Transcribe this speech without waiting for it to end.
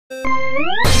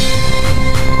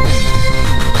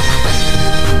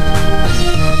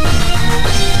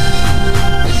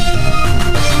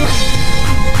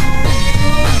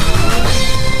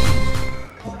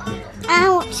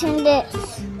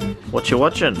What you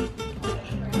watching?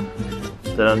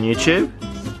 Is that on YouTube?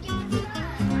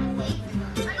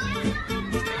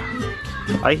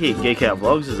 I hear Geek Out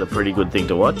vlogs is a pretty good thing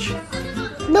to watch.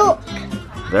 Look.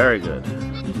 Very good.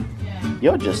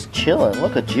 You're just chilling.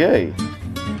 Look at you.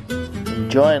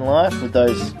 Enjoying life with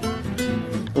those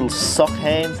little sock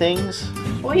hand things.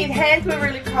 Well, his hands were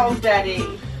really cold, Daddy.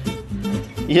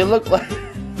 You look like...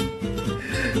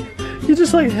 You're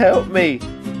just like, help me.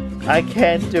 I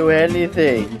can't do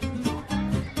anything.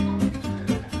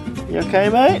 You okay,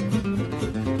 mate?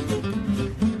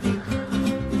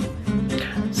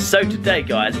 So today,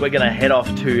 guys, we're gonna head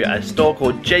off to a store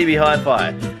called JB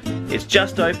Hi-Fi. It's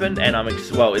just opened, and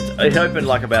it opened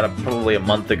like probably a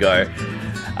month ago.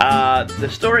 The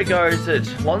story goes that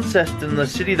Launceston, the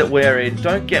city that we're in,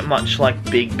 don't get much like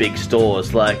big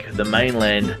stores like the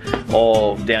mainland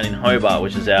or down in Hobart,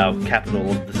 which is our capital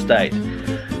of the state.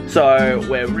 So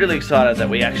we're really excited that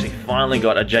we actually finally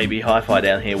got a JB Hi-Fi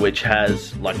down here, which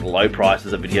has like low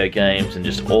prices of video games and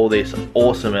just all this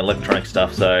awesome electronic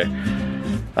stuff. So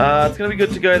it's gonna be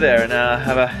good to go there and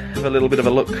have a little bit of a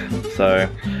look. So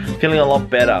feeling a lot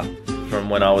better from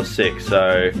when I was sick.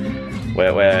 So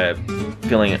we're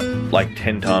feeling like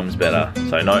 10 times better.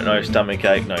 So no stomach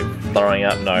ache, no throwing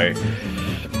up, no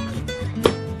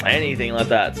anything like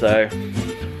that. So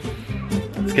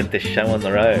let's get this show on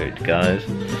the road, guys.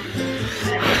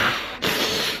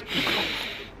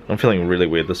 I'm feeling really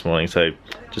weird this morning, so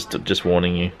just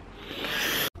warning you.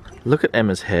 Look at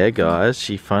Emma's hair, guys.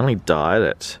 She finally dyed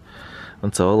it.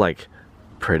 It's all like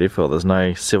prettiful. There's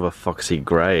no silver foxy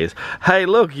greys. Hey,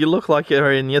 look, you look like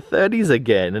you're in your 30s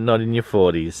again and not in your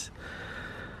 40s.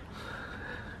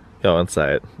 Go on,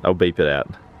 say it. I'll beep it out.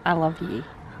 I love you.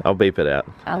 I'll beep it out.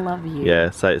 I love you. Yeah,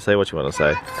 say what you want to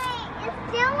say.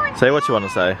 Say what you want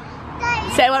to say.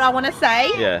 Say what I want to say?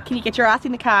 Yeah. Can you get your ass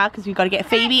in the car, because we've got to get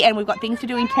Phoebe and we've got things to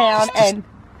do in town, and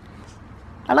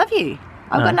I love you.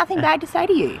 I've got nothing bad to say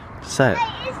to you. Say it.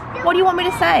 What do you want me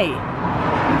to say?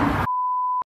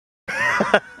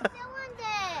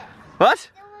 What?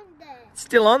 It's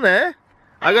still on there.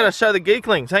 I gotta show the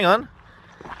geeklings. Hang on.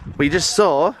 We just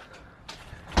saw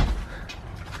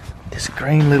this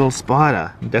green little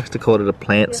spider. Dexter called it a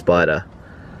plant spider.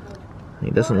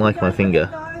 He doesn't like my finger.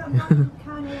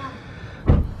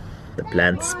 The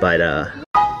plant spider.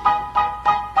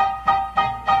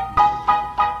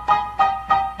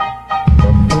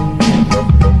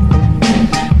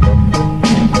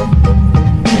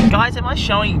 Guys, am I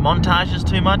showing montages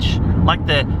too much? Like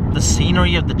the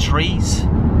scenery of the trees?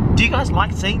 Do you guys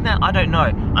like seeing that? I don't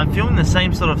know. I'm filming the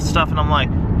same sort of stuff and I'm like,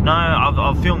 no,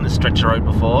 I've filmed this stretch of road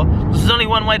before. This is only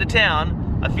one way to town.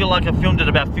 I feel like I've filmed it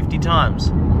about 50 times.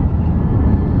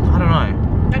 I don't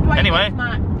know. That's why anyway, you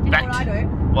smart. You know what I do?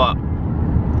 What?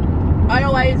 I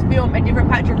always film a different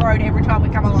patch of road every time we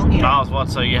come along here. Oh, what?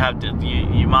 So you have to,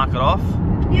 you mark it off?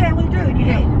 Yeah, we do.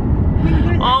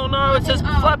 Oh no, it says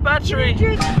flat battery.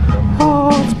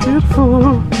 Oh, it's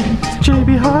beautiful. It's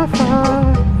JB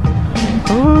Hi-Fi.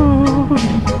 Oh,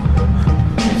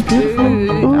 it's beautiful.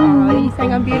 Oh, are you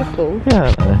saying I'm beautiful?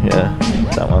 Yeah, yeah.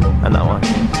 That one and that one.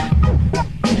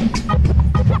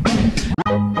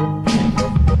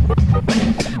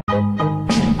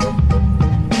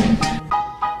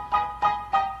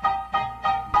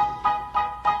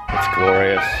 It's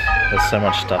glorious. There's so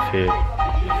much stuff here.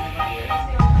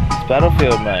 It's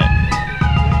Battlefield, mate.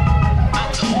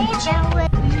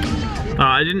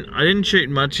 I didn't shoot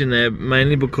much in there,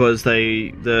 mainly because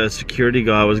the security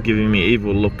guy was giving me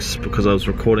evil looks because I was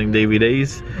recording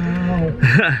DVDs. Oh.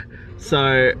 So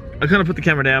I kind of put the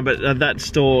camera down, but that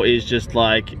store is just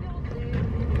like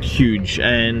huge,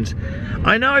 and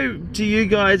I know to you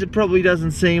guys it probably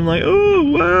doesn't seem like, oh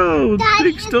wow, it's a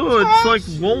big store. It's like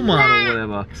Walmart or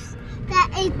whatever. That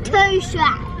is too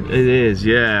strapped. It is,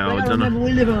 yeah. I don't know.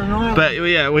 We live on an island. But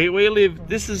yeah, we live,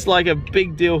 this is like a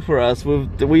big deal for us.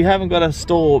 We haven't got a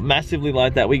store massively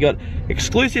like that. We got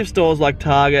exclusive stores like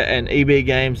Target and EB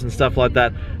Games and stuff like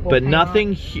that, but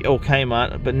nothing, or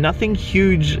Kmart, but nothing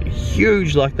huge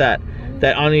like that.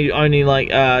 That only like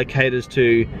caters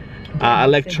to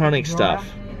electronic stuff.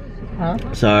 Huh?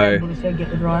 So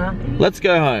let's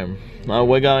go home. Oh,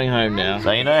 we're going home now.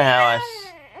 So you know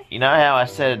how I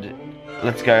said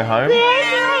let's go home?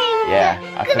 Yeah,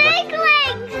 I forgot.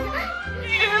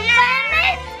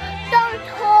 Don't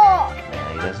talk.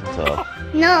 Yeah, he doesn't talk.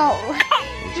 No.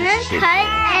 Just Just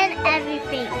and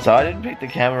everything. So I didn't pick the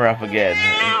camera up again.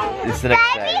 It's the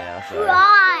next day now, so.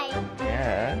 Cry.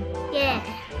 Yeah. Yeah.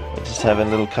 We're just having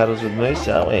little cuddles with Moose,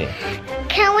 aren't we?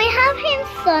 Can we have him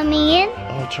swimming in?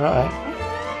 I'll try.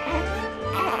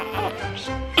 Just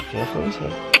careful, so.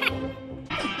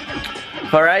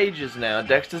 For ages now,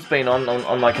 Dexter's been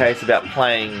on my case about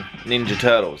playing Ninja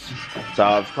Turtles. So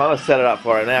I've kind of set it up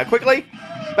for it now. Quickly,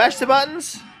 bash the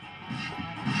buttons.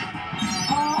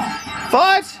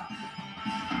 Fight!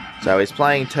 So he's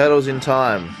playing Turtles in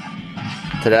Time.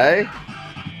 Today,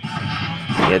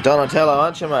 you're Donatello,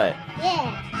 aren't you, mate?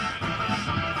 Yeah.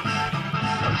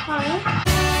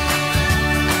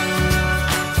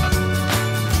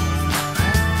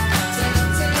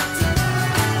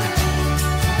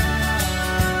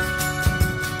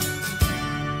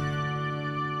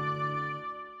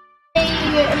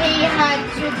 He had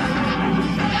to.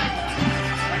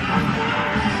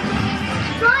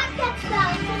 Right, Dexter,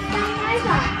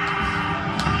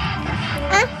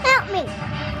 help me.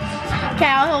 Okay,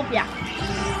 I'll help ya.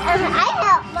 I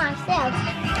help myself.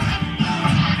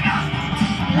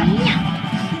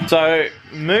 So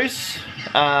Moose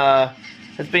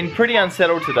has been pretty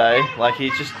unsettled today. Like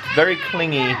he's just very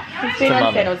clingy. He's been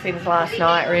unsettled since last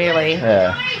night, really.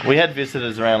 Yeah, we had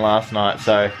visitors around last night,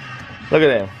 so look at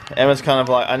him. Emma's kind of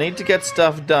like, I need to get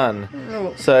stuff done.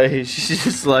 Oh. So she's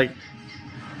just like,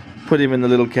 put him in the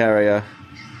little carrier.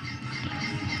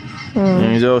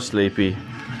 And he's all sleepy.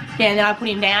 Yeah, and then I put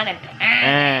him down and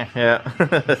Yeah.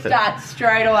 start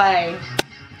straight away.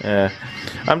 Yeah.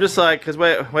 I'm just like, because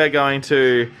we're going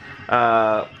to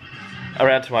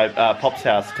around to my pop's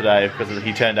house today because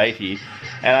he turned 80,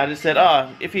 and I just said, oh,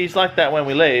 if he's like that when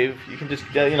we leave, you can just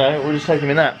you know, we'll just take him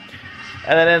in that.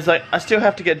 And then it's like, I still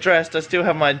have to get dressed, I still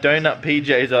have my donut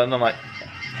PJs on, and I'm like,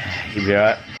 he'll be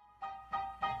alright.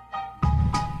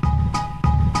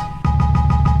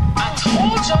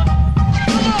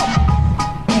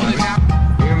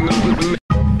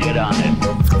 Get on it.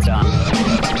 Done.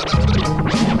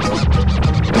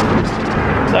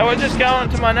 So we're just going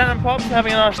to my nan and pop's,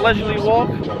 having a nice leisurely walk.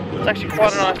 It's actually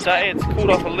quite a nice day, it's cooled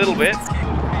off a little bit.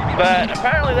 But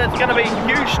apparently there's going to be a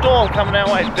huge storm coming our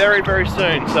way very, very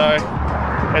soon. So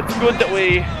it's good that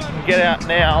we get out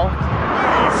now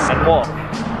and walk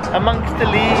amongst the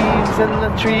leaves and the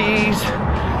trees.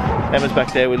 Emma's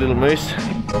back there with little Moose.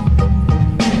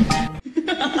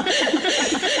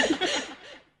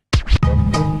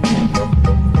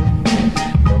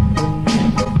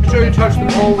 Sure you touch them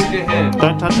all with your hand.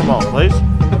 Don't touch them all, please.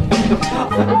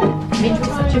 Mitch was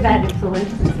such a bad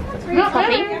influence.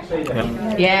 Coffee?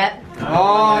 Yeah.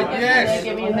 Oh, yes.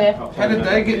 Get me in there. How did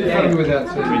they get in front of you without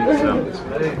seeing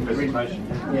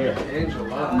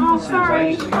Oh,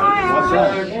 sorry. How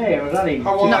are you?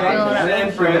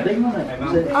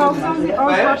 I was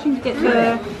rushing to get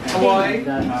the... Hawaii?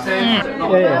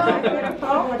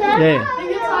 Yeah.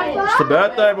 It's the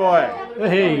birthday boy.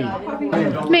 Hey.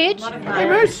 Mitch? Hey,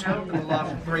 Moose. For the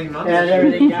last 3 months. How's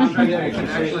everything going? You can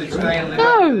actually stay in the...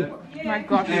 Oh my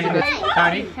gosh. Can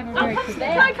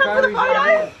I come for the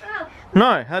photo?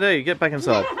 No, how dare you? Get back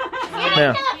inside.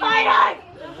 Now.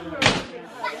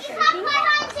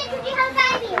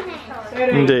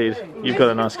 Indeed, you've got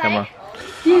a nice camera.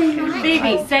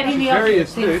 Phoebe, setting the Very since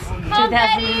astute.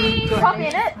 2000.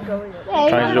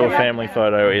 Trying to do a family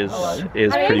photo is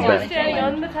pretty bad. Standing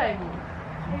on the table.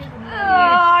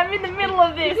 Oh, I'm in the middle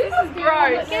of this. This is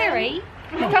gross. Scary.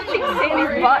 Touching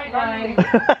Sandy's butt.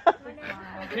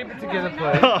 Keep it together,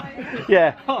 please.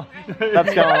 Yeah,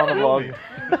 that's going on the vlog.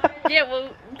 Yeah, well,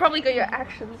 probably got your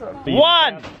actions on.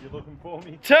 1,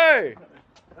 2,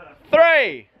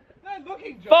 3,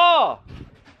 4,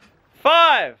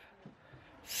 5,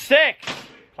 6.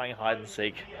 Playing hide and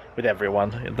seek with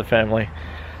everyone in the family.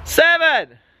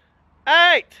 7,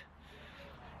 8,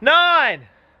 9,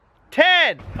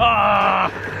 10. Ah!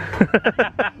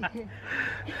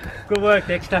 Good work,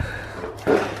 Dexter.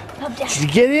 Did you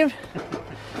get him?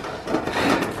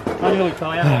 I nearly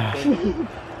fell out.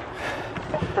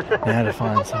 Now to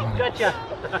find someone. Gotcha.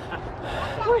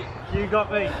 You got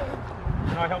me.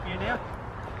 Can I help you now?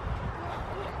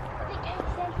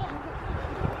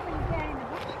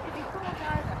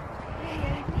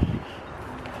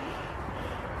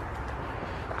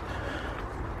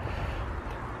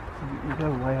 You go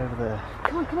way over there.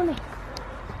 Come on, come on.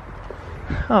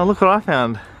 Oh, look what I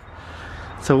found.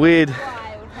 It's a weird.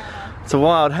 It's a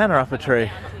wild Hannah up a tree.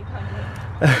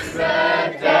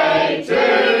 Birthday to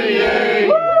you.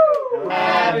 Woo!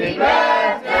 Happy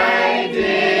birthday,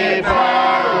 dear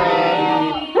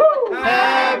Polly.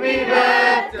 Happy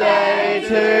birthday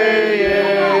to you.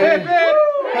 Hip, hip.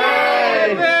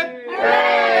 Hey, hip,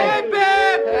 hip,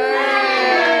 hip,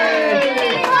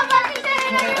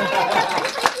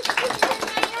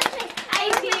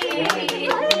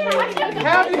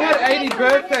 How have you had 80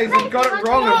 birthdays and got it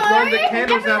wrong and blown the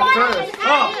candles out first?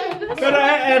 Oh, but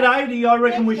at 80, I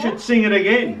reckon we should sing it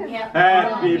again.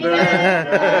 Happy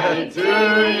birthday to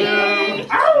you.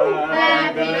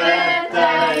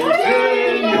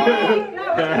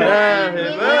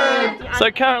 So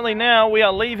currently now we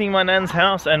are leaving my nan's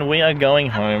house and we are going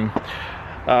home.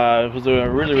 It was a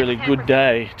really good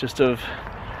day, just of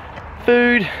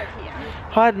food,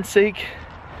 hide and seek,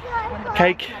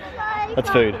 cake. That's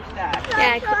food.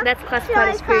 Yeah, that's classified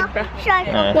as food, bro.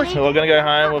 So we're gonna go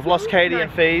home. We've lost Katie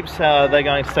and Phoebes. They're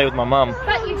going to stay with my mum.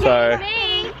 So,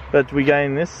 but we're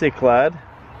getting this sick lad.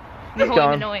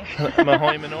 Mahoy Manoi.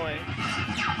 Mahoy Manoi.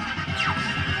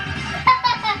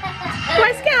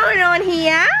 What's going on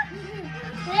here?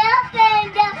 We're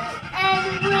Fender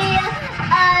and we're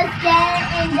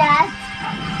XVendettta.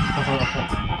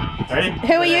 Ready?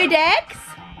 Who are you, Dex?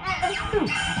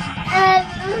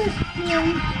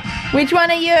 Which one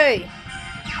are you?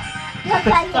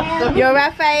 You're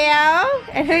Raphael.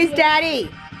 And who's Daddy?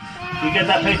 You get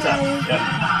that pizza.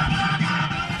 Yeah.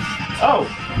 Oh.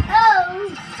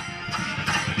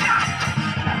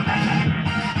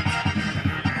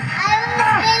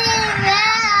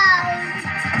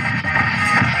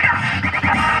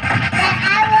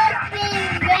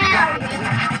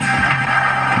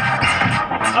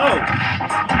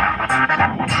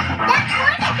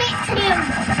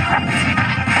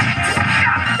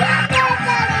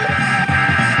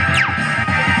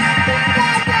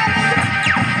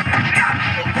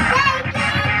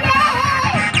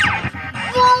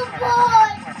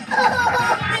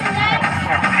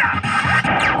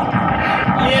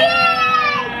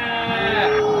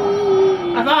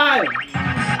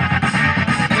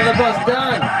 Another boss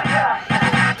done.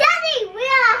 Daddy, we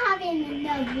are having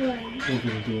another one.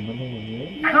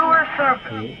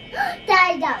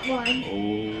 Daddy, that one.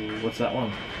 Oh, what's that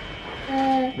one?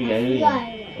 Big fly alien.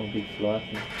 one. Oh, big fly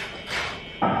thing.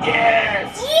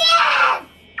 Yes!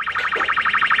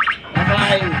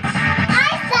 Bye. I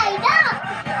say that.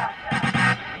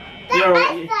 I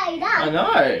say that. I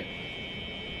know.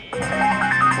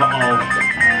 Uh-oh.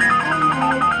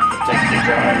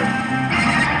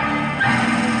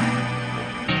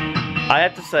 I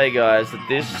have to say, guys, that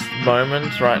this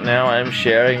moment right now I am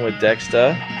sharing with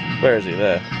Dexter. Where is he?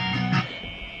 There.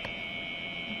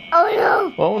 Oh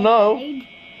no. Oh no.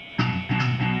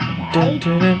 Dun,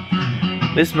 dun,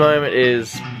 dun. This moment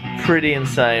is pretty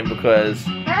insane because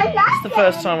it's the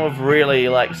first time we've really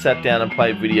like sat down and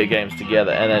played video games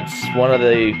together, and it's one of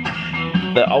the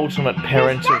ultimate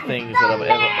parental things that I've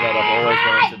always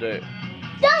wanted to do.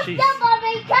 Don't jump on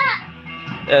me, cat.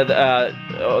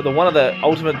 One of the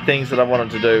ultimate things that I wanted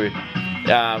to do.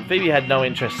 Phoebe had no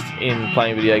interest in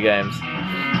playing video games,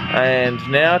 and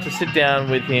now to sit down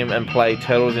with him and play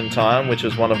Turtles in Time, which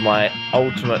was one of my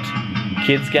ultimate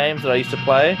kids games that I used to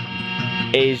play,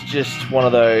 is just one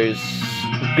of those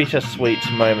bittersweet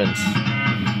moments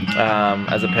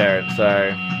as a parent.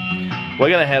 So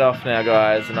we're gonna head off now,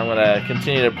 guys, and I'm gonna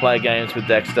continue to play games with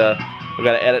Dexter. We've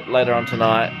got to edit later on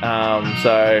tonight,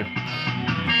 so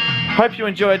hope you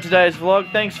enjoyed today's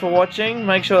vlog. Thanks for watching.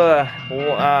 Make sure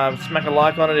to smack a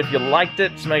like on it if you liked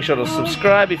it. So make sure to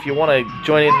subscribe if you want to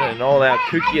join in all our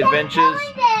kooky adventures.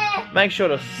 Make sure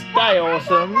to stay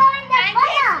awesome.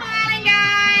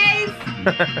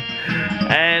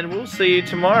 And we'll see you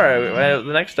tomorrow,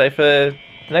 the next day, for the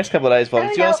next couple of days vlogs.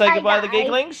 Do you want to say goodbye to the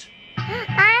Geeklings?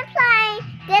 I'm playing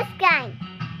this game.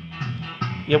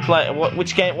 You're playing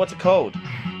which game? What's it called?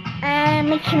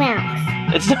 Mickey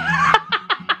Mouse. It's not.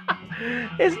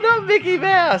 It's not Mickey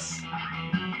Mouse.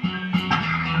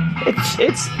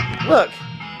 It's look.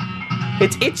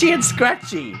 It's Itchy and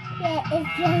Scratchy. Yeah, it's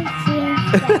just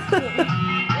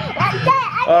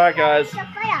Alright, guys.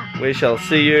 We shall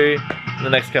see you in the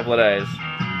next couple of days.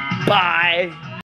 Bye.